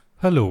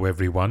Hello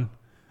everyone.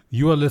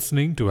 You are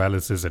listening to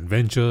Alice's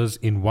Adventures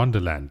in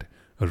Wonderland,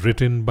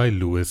 written by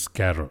Lewis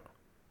Carroll.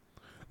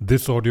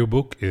 This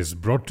audiobook is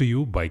brought to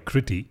you by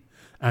Kriti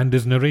and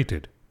is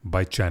narrated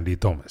by Chandy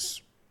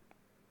Thomas.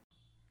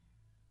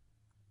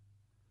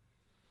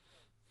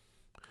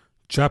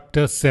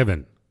 Chapter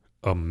 7.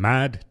 A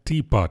Mad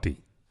Tea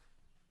Party.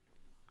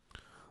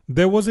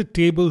 There was a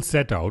table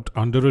set out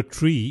under a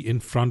tree in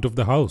front of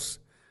the house,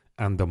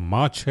 and the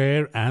March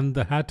Hare and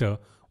the Hatter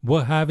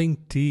were having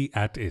tea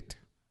at it.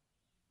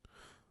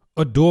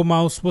 A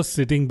dormouse was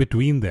sitting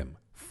between them,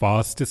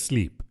 fast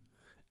asleep,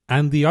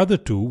 and the other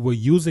two were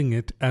using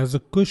it as a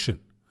cushion,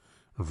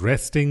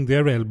 resting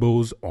their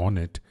elbows on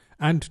it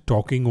and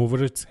talking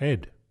over its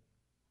head.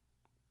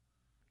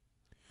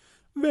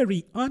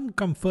 "Very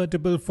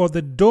uncomfortable for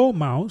the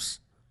dormouse,"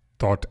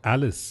 thought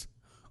Alice.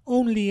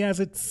 "Only as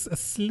it's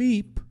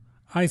asleep,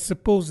 I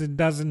suppose it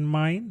doesn't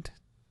mind."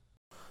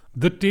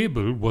 The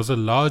table was a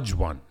large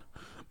one,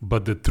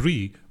 but the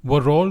three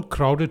were all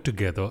crowded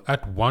together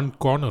at one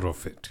corner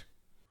of it.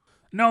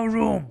 "No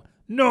room!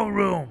 No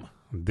room!"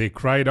 they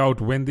cried out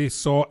when they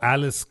saw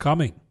Alice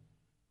coming.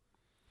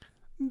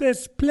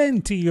 "There's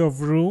plenty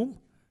of room,"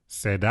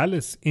 said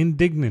Alice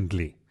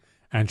indignantly,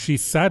 and she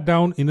sat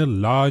down in a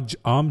large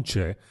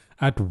armchair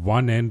at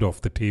one end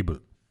of the table.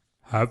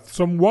 "Have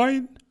some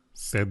wine,"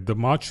 said the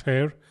March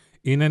Hare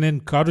in an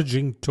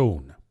encouraging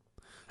tone.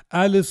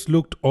 Alice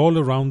looked all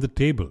around the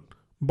table,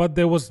 but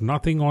there was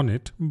nothing on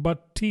it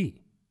but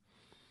tea.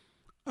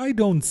 "I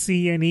don't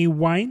see any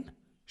wine,"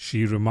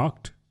 she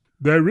remarked.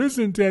 "There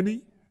isn't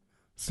any,"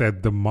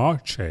 said the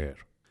March Hare.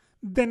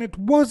 "Then it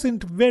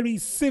wasn't very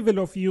civil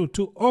of you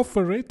to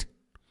offer it,"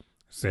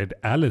 said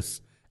Alice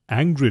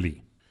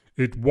angrily.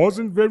 "It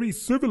wasn't very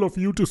civil of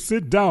you to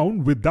sit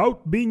down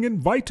without being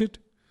invited,"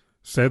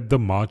 said the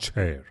March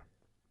Hare.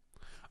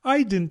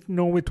 "I didn't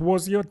know it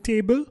was your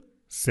table,"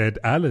 said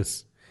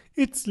Alice.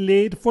 "It's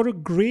laid for a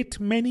great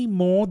many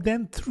more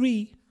than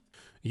three."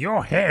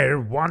 "Your hair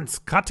wants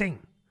cutting,"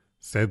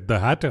 said the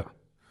Hatter.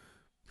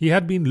 He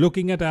had been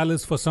looking at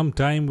Alice for some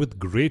time with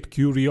great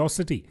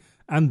curiosity,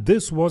 and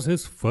this was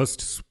his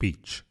first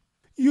speech.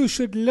 "You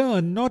should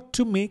learn not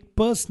to make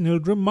personal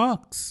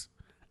remarks,"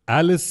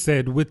 Alice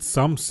said with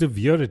some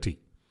severity.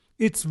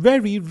 "It's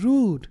very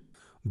rude."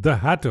 The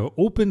Hatter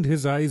opened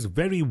his eyes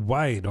very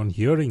wide on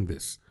hearing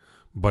this,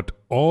 but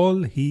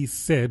all he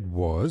said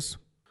was,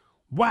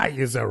 "Why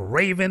is a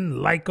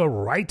raven like a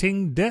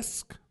writing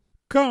desk?"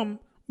 "Come,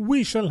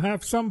 we shall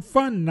have some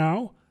fun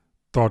now,"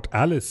 thought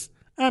Alice.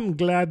 "I'm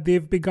glad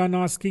they've begun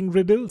asking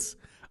riddles.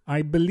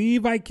 I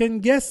believe I can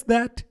guess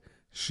that,"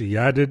 she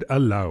added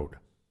aloud.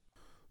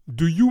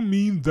 "Do you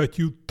mean that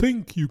you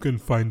think you can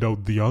find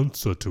out the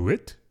answer to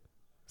it?"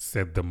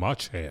 said the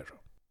March Hare.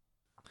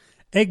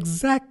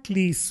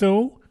 "Exactly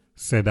so,"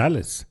 said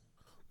Alice.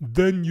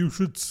 "Then you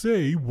should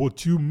say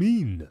what you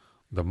mean,"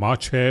 the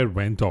March Hare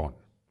went on.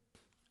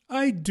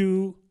 "I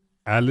do,"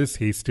 Alice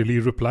hastily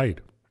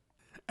replied.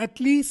 At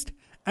least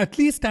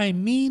I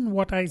mean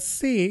what I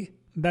say.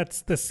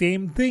 That's the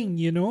same thing,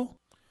 you know."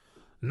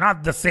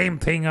 "Not the same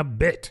thing a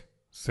bit,"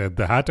 said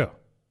the Hatter.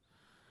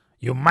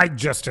 "You might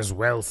just as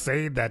well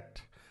say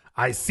that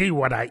I see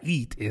what I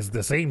eat is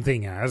the same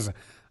thing as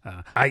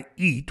I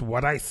eat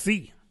what I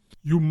see."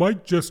 "You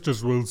might just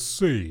as well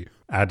say,"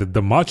 added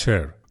the March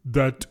Hare,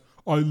 "that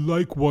I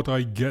like what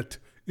I get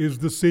is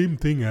the same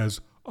thing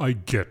as I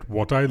get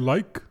what I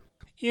like."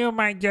 "You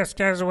might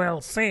just as well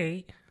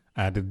say,"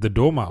 added the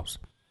Dormouse,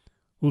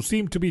 who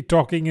seemed to be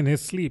talking in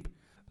his sleep,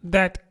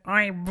 "that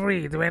I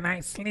breathe when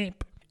I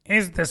sleep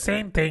is the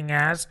same thing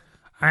as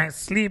I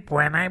sleep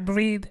when I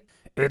breathe."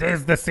 "It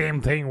is the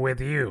same thing with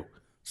you,"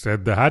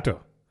 said the Hatter.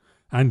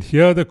 And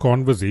here the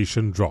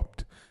conversation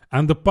dropped,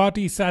 and the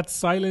party sat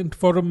silent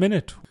for a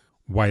minute,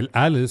 while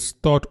Alice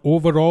thought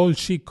over all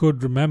she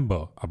could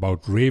remember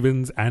about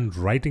ravens and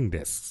writing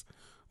desks,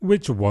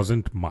 which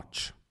wasn't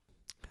much.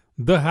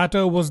 The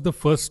Hatter was the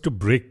first to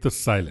break the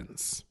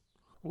silence.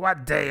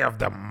 "What day of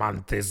the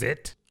month is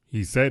it?"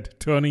 he said,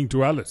 turning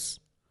to Alice.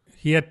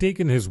 He had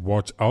taken his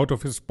watch out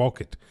of his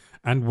pocket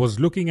and was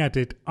looking at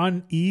it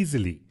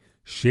uneasily,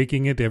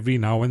 shaking it every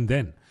now and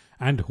then,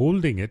 and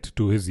holding it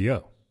to his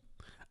ear.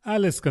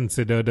 Alice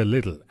considered a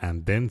little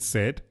and then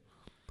said,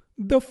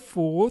 "The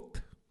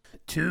 4th."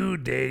 "2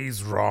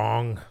 days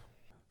wrong,"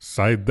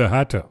 sighed the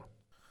Hatter.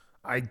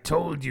 "I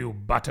told you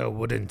butter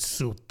wouldn't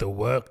suit the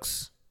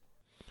works,"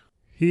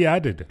 he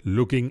added,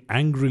 looking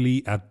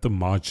angrily at the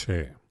March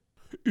Hare.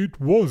 "It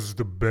was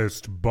the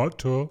best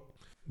butter,"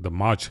 the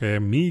March Hare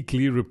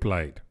meekly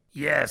replied.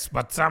 "Yes,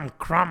 but some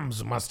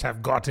crumbs must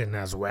have got in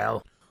as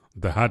well,"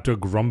 the Hatter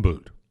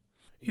grumbled.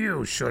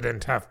 "You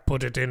shouldn't have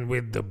put it in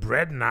with the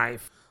bread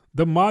knife."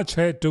 The March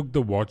Hare took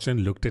the watch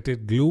and looked at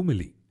it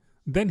gloomily.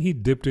 Then he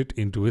dipped it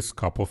into his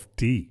cup of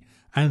tea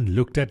and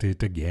looked at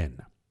it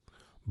again.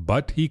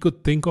 But he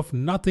could think of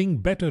nothing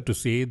better to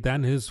say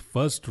than his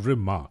first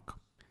remark.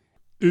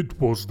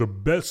 "It was the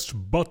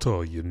best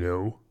butter, you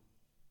know."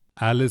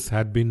 Alice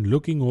had been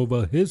looking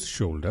over his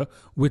shoulder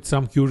with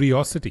some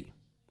curiosity.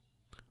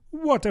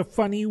 "What a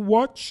funny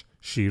watch,"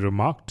 she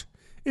remarked.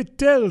 It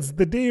tells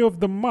the day of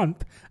the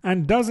month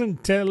and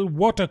doesn't tell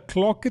what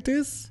o'clock it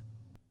is."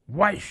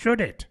 "Why should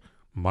it?"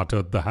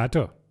 muttered the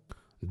Hatter.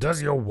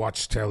 "Does your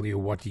watch tell you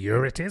what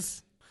year it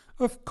is?"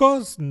 "Of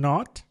course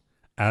not,"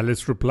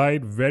 Alice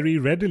replied very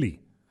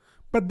readily.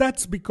 "But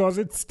that's because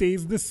it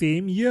stays the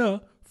same year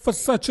for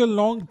such a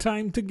long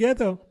time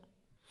together."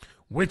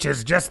 "Which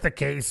is just the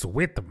case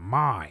with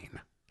mine,"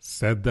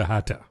 said the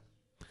Hatter.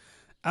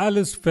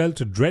 Alice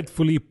felt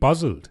dreadfully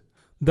puzzled.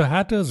 The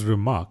Hatter's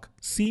remark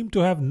seemed to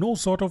have no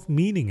sort of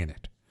meaning in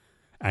it,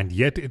 and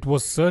yet it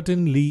was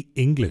certainly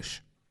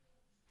English.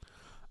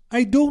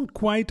 "I don't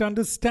quite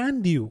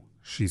understand you,"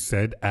 she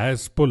said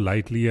as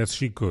politely as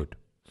she could.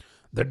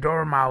 "The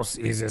Dormouse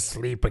is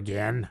asleep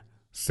again,"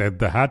 said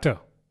the Hatter,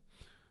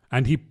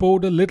 and he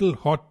poured a little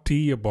hot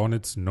tea upon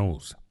its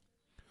nose.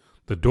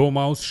 The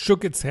Dormouse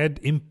shook its head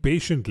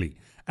impatiently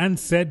and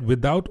said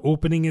without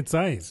opening its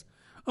eyes,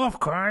 Of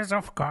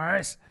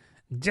course.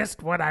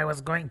 Just what I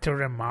was going to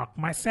remark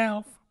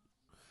myself."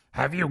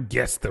 "Have you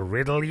guessed the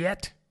riddle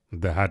yet?"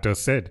 the Hatter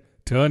said,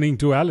 turning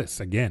to Alice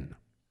again.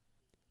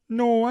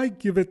 "No, I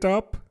give it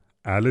up,"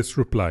 Alice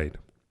replied.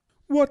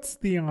 "What's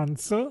the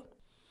answer?"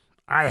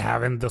 "I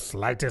haven't the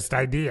slightest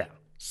idea,"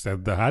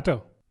 said the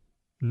Hatter.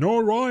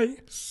 "Nor I,"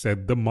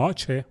 said the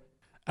March Hare.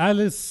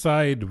 Alice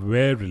sighed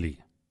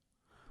wearily.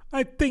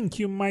 "I think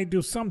you might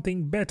do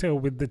something better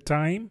with the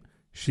time,"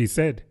 she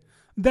said,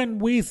 "than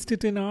waste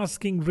it in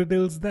asking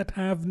riddles that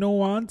have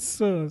no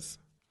answers."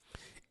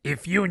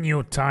 "If you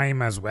knew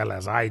time as well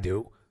as I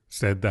do,"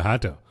 said the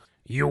Hatter,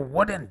 "you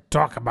wouldn't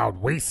talk about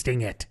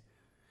wasting it.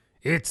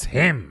 It's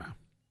him."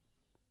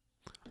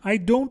 "I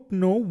don't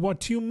know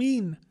what you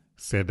mean,"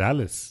 said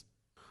Alice.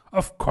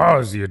 "Of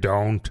course you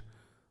don't,"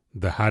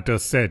 the Hatter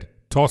said,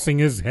 tossing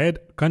his head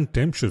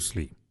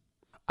contemptuously.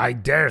 "I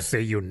dare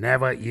say you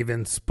never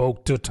even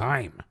spoke to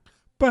time."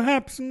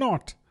 "Perhaps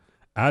not,"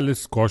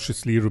 Alice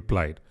cautiously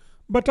replied,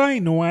 "but I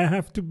know I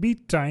have to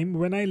beat time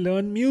when I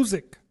learn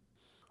music."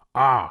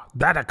 "Ah,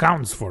 that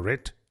accounts for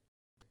it,"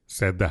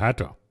 said the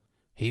Hatter.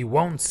 "He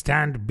won't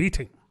stand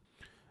beating.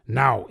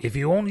 Now, if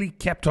you only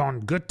kept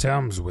on good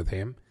terms with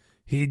him,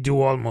 he'd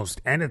do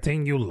almost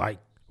anything you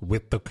like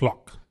with the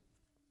clock.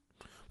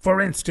 For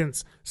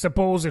instance,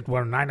 suppose it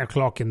were 9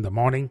 o'clock in the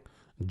morning,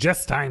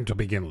 just time to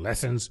begin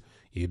lessons,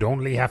 you'd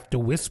only have to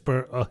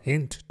whisper a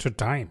hint to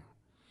time.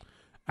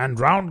 And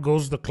round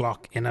goes the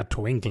clock in a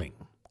twinkling.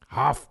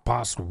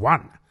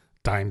 1:30,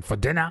 time for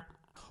dinner."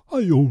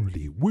 "I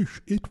only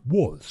wish it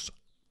was,"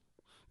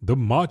 the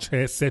March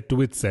Hare said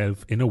to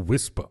itself in a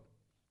whisper.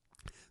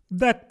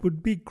 "That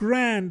would be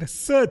grand,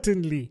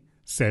 certainly,"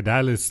 said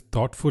Alice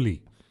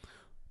thoughtfully.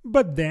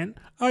 "But then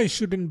I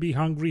shouldn't be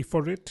hungry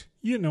for it,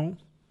 you know."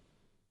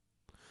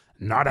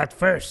 "Not at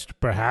first,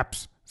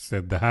 perhaps,"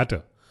 said the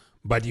Hatter,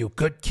 "but you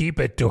could keep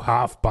it to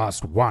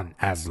 1:30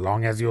 as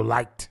long as you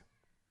liked."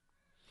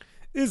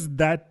 "Is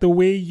that the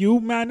way you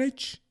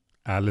manage?"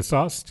 Alice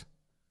asked.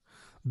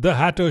 The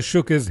Hatter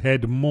shook his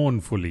head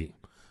mournfully.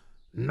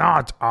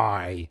 "Not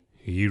I,"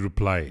 he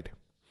replied.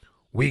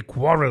 "We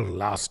quarreled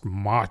last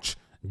March,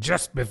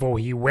 just before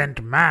he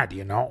went mad,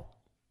 you know."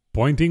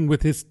 Pointing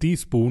with his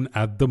teaspoon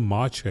at the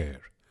March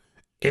Hare.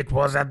 "It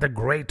was at the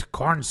great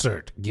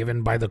concert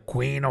given by the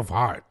Queen of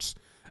Hearts,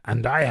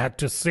 and I had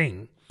to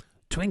sing,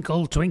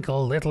 'Twinkle,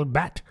 twinkle, little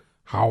bat,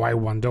 how I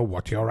wonder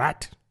what you're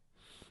at.'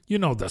 You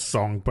know the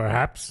song,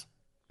 perhaps?"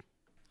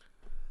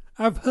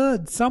 "I've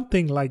heard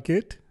something like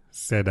it,"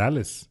 said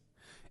Alice.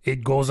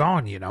 "It goes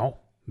on, you know,"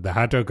 the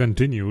Hatter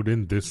continued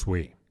in this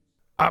way.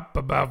 "Up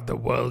above the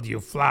world you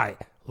fly,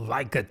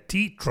 like a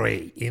tea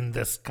tray in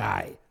the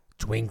sky.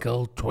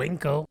 Twinkle,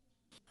 twinkle."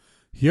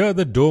 Here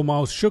the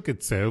Dormouse shook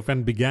itself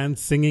and began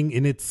singing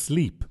in its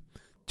sleep,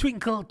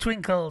 "Twinkle,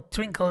 twinkle,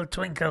 twinkle,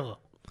 twinkle,"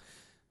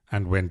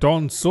 and went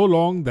on so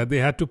long that they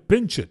had to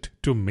pinch it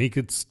to make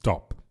it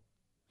stop.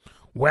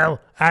 "Well,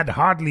 I'd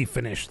hardly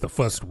finished the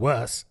first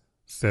verse,"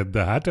 said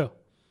the Hatter,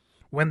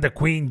 "when the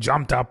Queen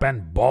jumped up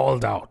and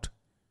bawled out,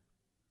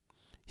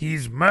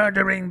 'He's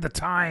murdering the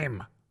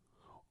time!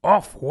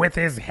 Off with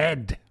his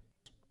head!'"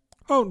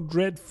 "How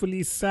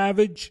dreadfully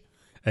savage!"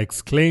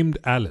 exclaimed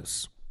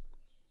Alice.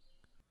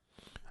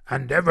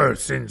 "And ever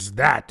since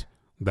that,"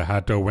 the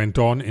Hatter went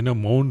on in a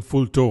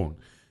mournful tone,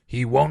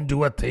 "he won't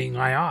do a thing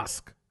I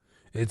ask.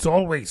 It's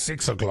always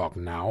 6 o'clock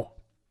now."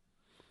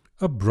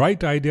 A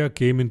bright idea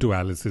came into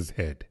Alice's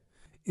head.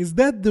 "Is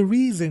that the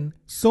reason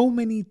so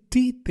many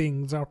tea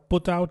things are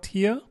put out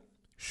here?"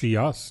 she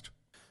asked.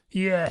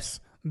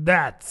 "Yes,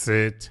 that's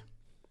it,"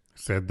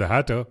 said the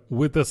Hatter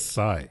with a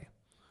sigh.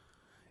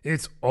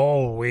 "It's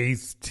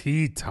always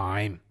tea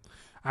time,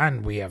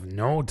 and we have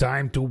no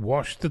time to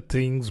wash the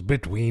things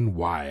between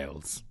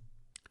whiles."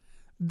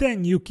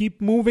 "Then you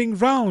keep moving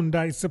round,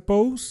 I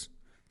suppose?"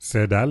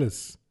 said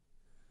Alice.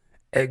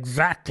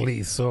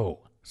 "Exactly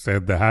so,"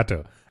 said the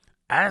Hatter,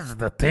 "as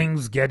the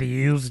things get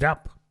used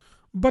up."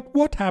 "But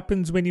what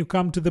happens when you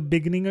come to the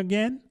beginning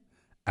again?"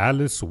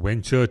 Alice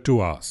ventured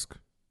to ask.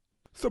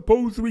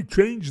 "Suppose we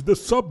change the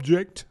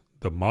subject,"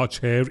 the March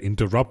Hare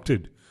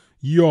interrupted,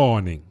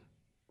 yawning.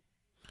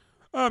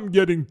 I'm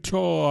getting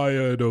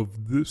tired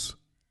of this.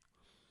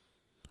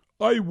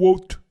 I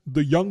vote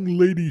the young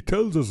lady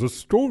tells us a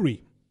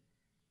story.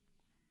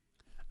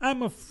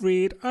 I'm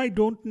afraid I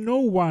don't know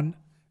one,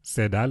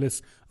 said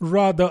Alice,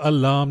 rather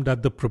alarmed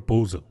at the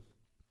proposal.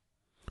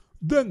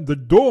 Then the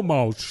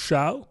Dormouse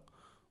shall,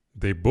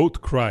 they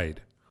both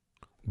cried.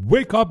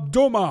 Wake up,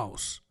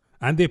 Dormouse!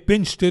 And they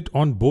pinched it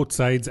on both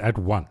sides at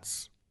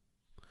once.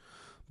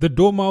 The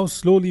Dormouse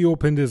slowly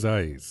opened his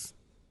eyes.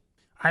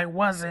 I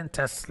wasn't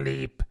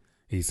asleep,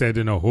 he said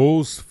in a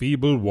hoarse,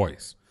 feeble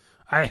voice.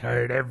 I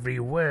heard every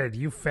word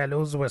you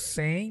fellows were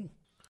saying.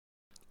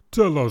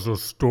 Tell us a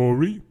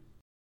story,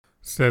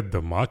 said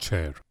the March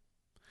Hare.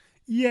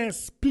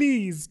 Yes,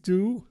 please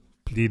do,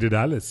 pleaded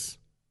Alice.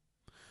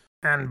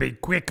 And be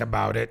quick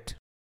about it,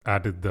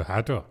 added the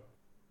Hatter,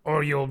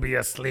 or you'll be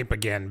asleep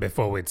again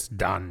before it's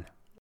done.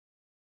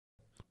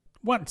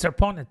 Once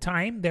upon a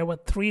time there were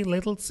 3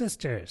 little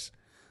sisters.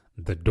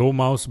 The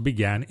Dormouse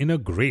began in a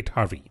great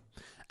hurry.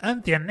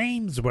 And their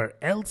names were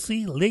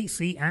Elsie,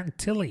 Lacie, and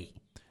Tilly.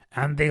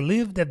 And they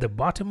lived at the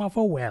bottom of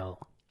a well.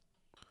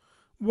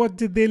 What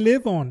did they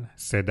live on?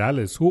 Said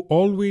Alice, who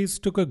always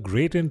took a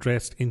great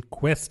interest in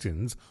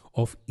questions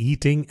of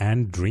eating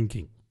and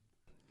drinking.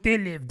 They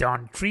lived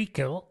on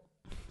treacle,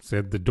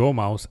 said the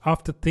Dormouse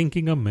after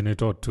thinking a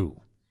minute or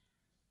two.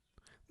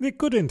 They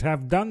couldn't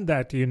have done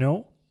that, you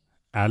know,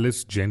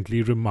 Alice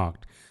gently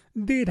remarked.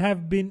 They'd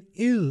have been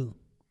ill.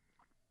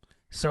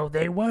 So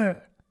they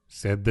were,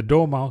 said the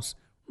Dormouse,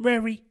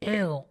 very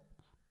ill.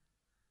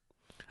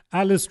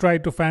 Alice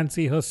tried to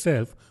fancy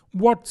herself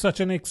what such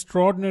an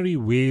extraordinary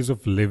ways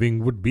of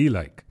living would be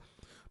like.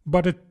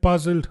 But it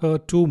puzzled her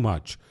too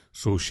much,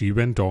 so she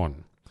went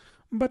on.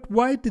 But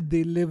why did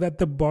they live at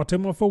the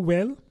bottom of a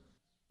well?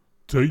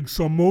 Take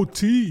some more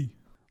tea,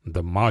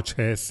 the March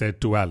Hare said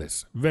to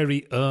Alice,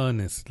 very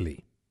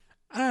earnestly.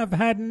 I've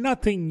had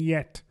nothing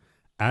yet,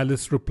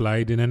 Alice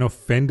replied in an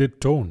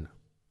offended tone.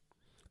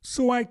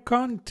 So I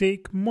can't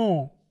take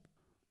more.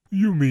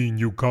 You mean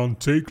you can't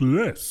take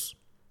less,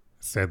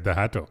 said the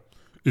Hatter.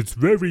 It's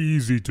very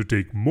easy to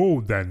take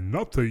more than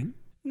nothing.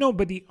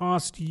 Nobody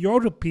asked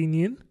your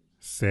opinion,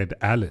 said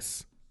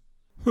Alice.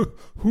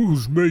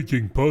 Who's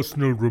making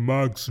personal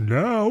remarks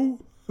now?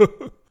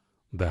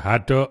 The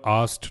Hatter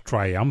asked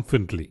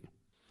triumphantly.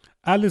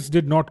 Alice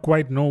did not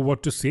quite know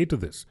what to say to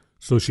this,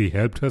 so she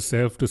helped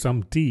herself to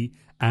some tea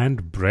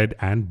and bread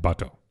and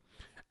butter,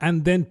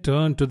 and then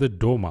turned to the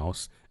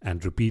Dormouse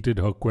and repeated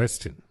her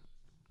question.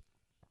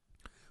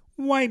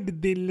 Why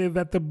did they live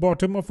at the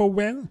bottom of a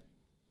well?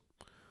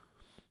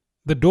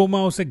 The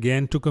Dormouse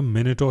again took a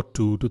minute or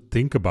two to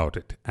think about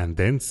it, and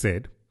then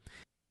said,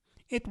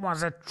 It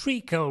was a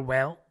treacle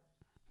well.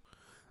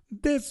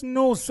 There's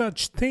no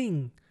such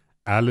thing.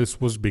 Alice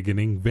was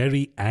beginning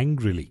very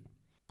angrily.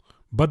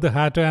 But the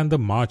Hatter and the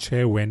March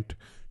Hare went,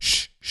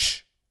 Shh,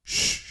 shh,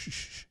 shh,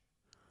 shh.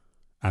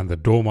 And the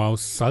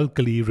Dormouse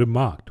sulkily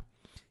remarked,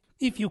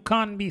 If you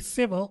can't be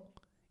civil,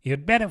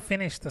 you'd better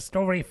finish the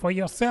story for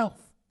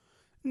yourself.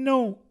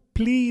 No,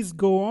 please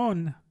go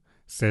on,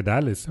 said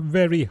Alice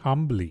very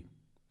humbly.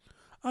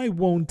 I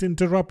won't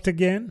interrupt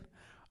again.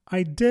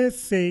 I dare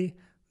say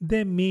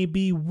there may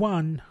be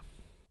one.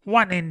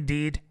 One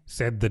indeed,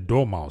 said the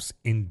Dormouse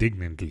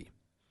indignantly.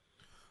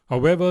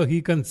 However,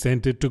 he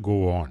consented to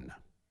go on.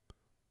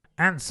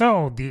 And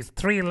so these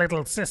 3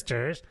 little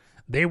sisters,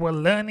 they were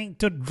learning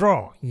to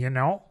draw, you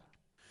know.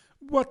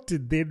 What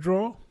did they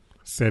draw?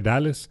 Said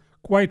Alice,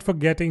 quite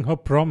forgetting her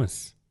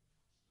promise.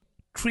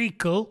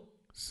 Treacle,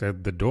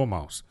 said the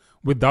Dormouse,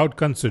 without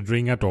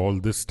considering at all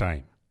this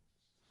time.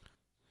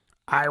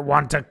 I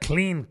want a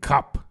clean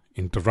cup,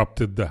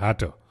 interrupted the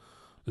Hatter.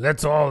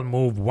 Let's all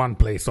move one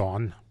place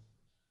on.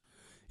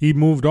 He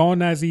moved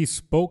on as he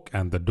spoke,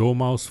 and the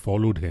Dormouse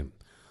followed him.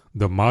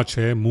 The March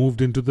Hare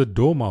moved into the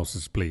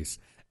Dormouse's place,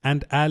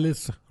 and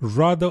Alice,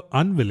 rather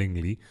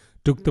unwillingly,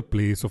 took the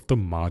place of the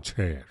March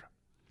Hare.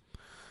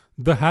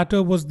 The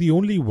Hatter was the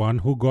only one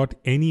who got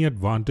any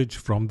advantage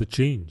from the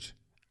change,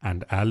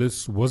 and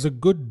Alice was a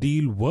good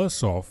deal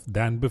worse off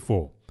than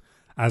before,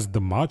 as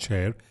the March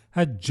Hare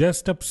had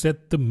just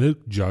upset the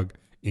milk jug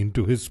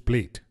into his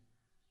plate.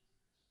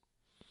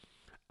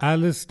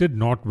 Alice did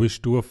not wish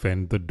to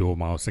offend the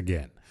Dormouse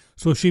again,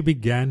 so she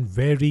began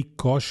very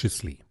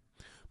cautiously.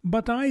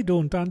 But I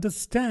don't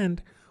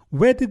understand.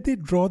 Where did they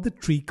draw the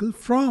treacle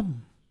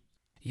from?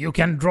 You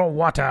can draw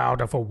water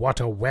out of a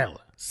water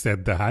well,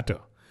 said the Hatter.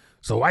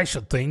 So I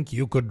should think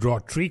you could draw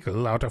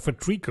treacle out of a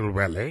treacle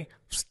well, eh?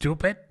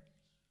 Stupid.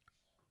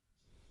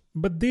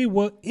 But they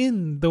were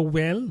in the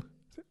well,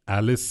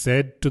 Alice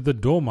said to the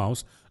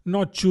Dormouse,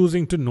 not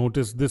choosing to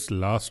notice this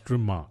last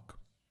remark.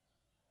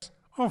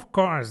 Of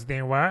course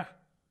they were,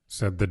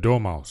 said the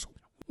Dormouse.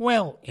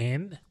 Well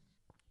in.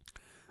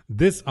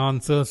 This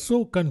answer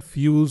so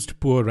confused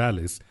poor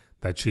Alice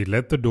that she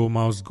let the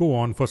Dormouse go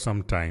on for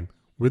some time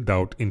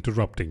without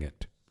interrupting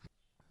it.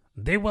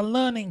 They were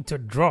learning to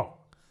draw,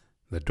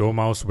 the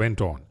Dormouse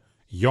went on,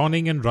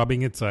 yawning and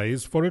rubbing its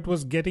eyes, for it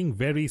was getting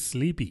very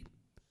sleepy.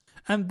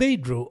 And they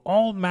drew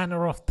all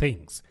manner of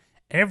things,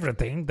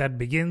 everything that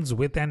begins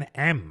with an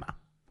M.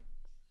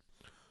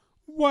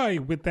 Why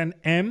with an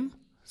M?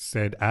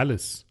 Said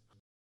Alice.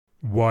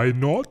 Why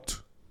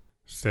not?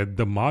 Said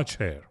the March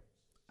Hare.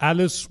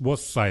 Alice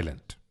was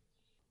silent.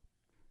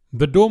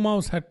 The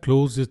Dormouse had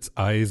closed its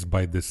eyes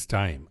by this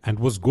time and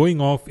was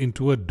going off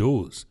into a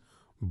doze,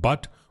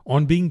 but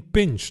on being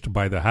pinched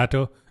by the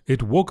Hatter,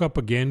 it woke up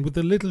again with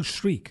a little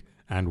shriek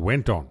and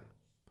went on.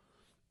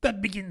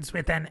 That begins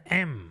with an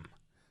M,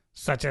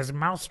 such as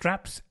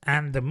mousetraps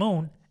and the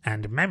moon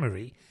and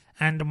memory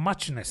and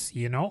muchness,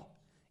 you know.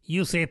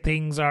 You say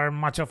things are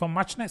much of a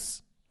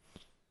muchness.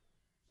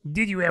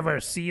 Did you ever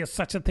see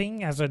such a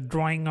thing as a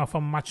drawing of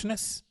a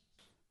muchness?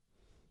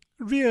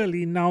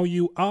 Really, now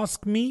you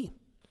ask me?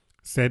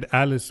 Said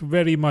Alice,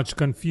 very much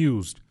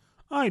confused.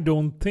 I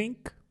don't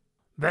think.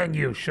 Then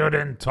you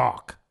shouldn't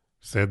talk,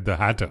 said the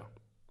Hatter.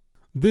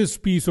 This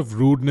piece of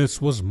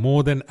rudeness was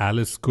more than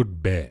Alice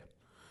could bear.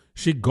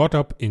 She got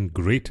up in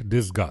great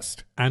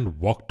disgust and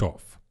walked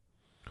off.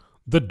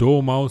 The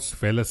Dormouse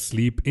fell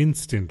asleep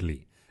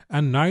instantly,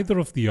 and neither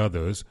of the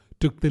others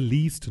took the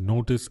least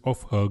notice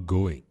of her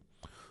going,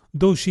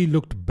 though she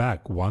looked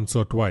back once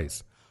or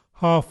twice,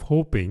 half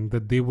hoping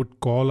that they would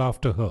call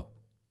after her.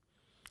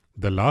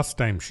 The last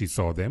time she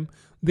saw them,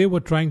 they were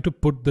trying to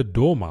put the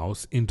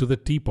Dormouse into the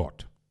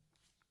teapot.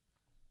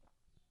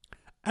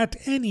 At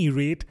any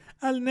rate,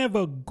 I'll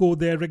never go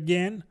there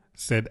again,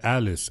 said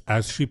Alice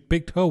as she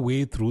picked her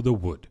way through the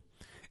wood.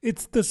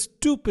 It's the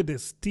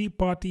stupidest tea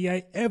party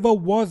I ever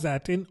was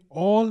at in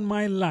all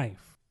my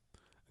life.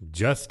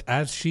 Just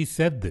as she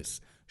said this,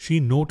 she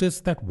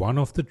noticed that one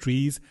of the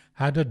trees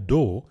had a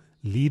door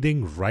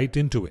leading right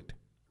into it.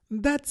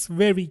 That's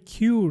very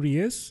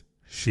curious,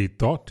 she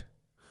thought.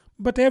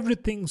 But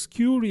everything's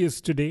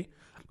curious today.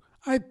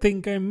 I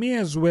think I may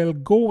as well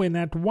go in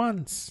at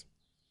once.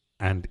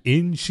 And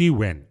in she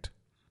went.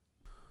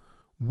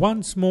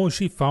 Once more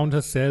she found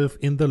herself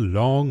in the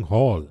long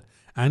hall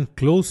and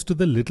close to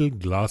the little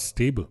glass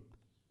table.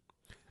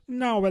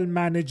 Now I'll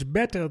manage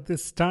better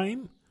this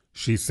time,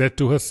 she said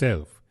to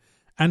herself,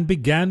 and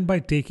began by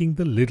taking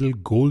the little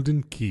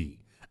golden key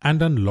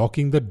and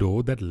unlocking the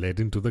door that led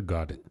into the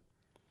garden.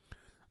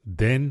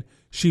 Then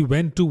she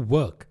went to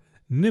work,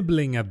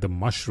 nibbling at the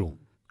mushroom.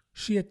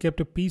 She had kept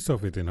a piece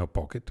of it in her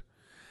pocket,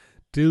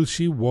 till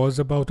she was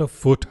about a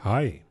foot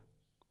high.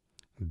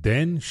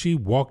 Then she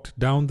walked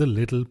down the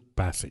little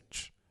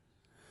passage.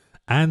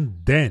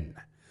 And then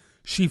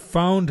she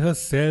found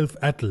herself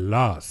at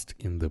last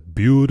in the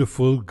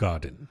beautiful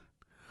garden,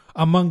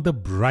 among the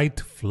bright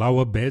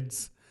flower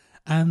beds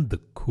and the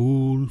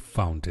cool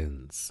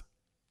fountains.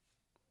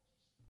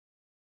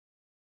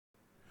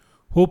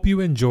 Hope you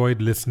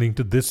enjoyed listening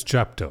to this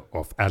chapter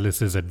of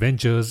Alice's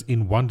Adventures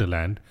in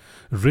Wonderland,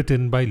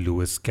 written by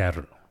Lewis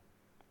Carroll.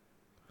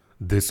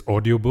 This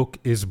audiobook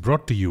is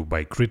brought to you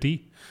by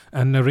Kriti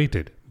and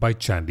narrated by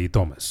Chandy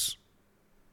Thomas.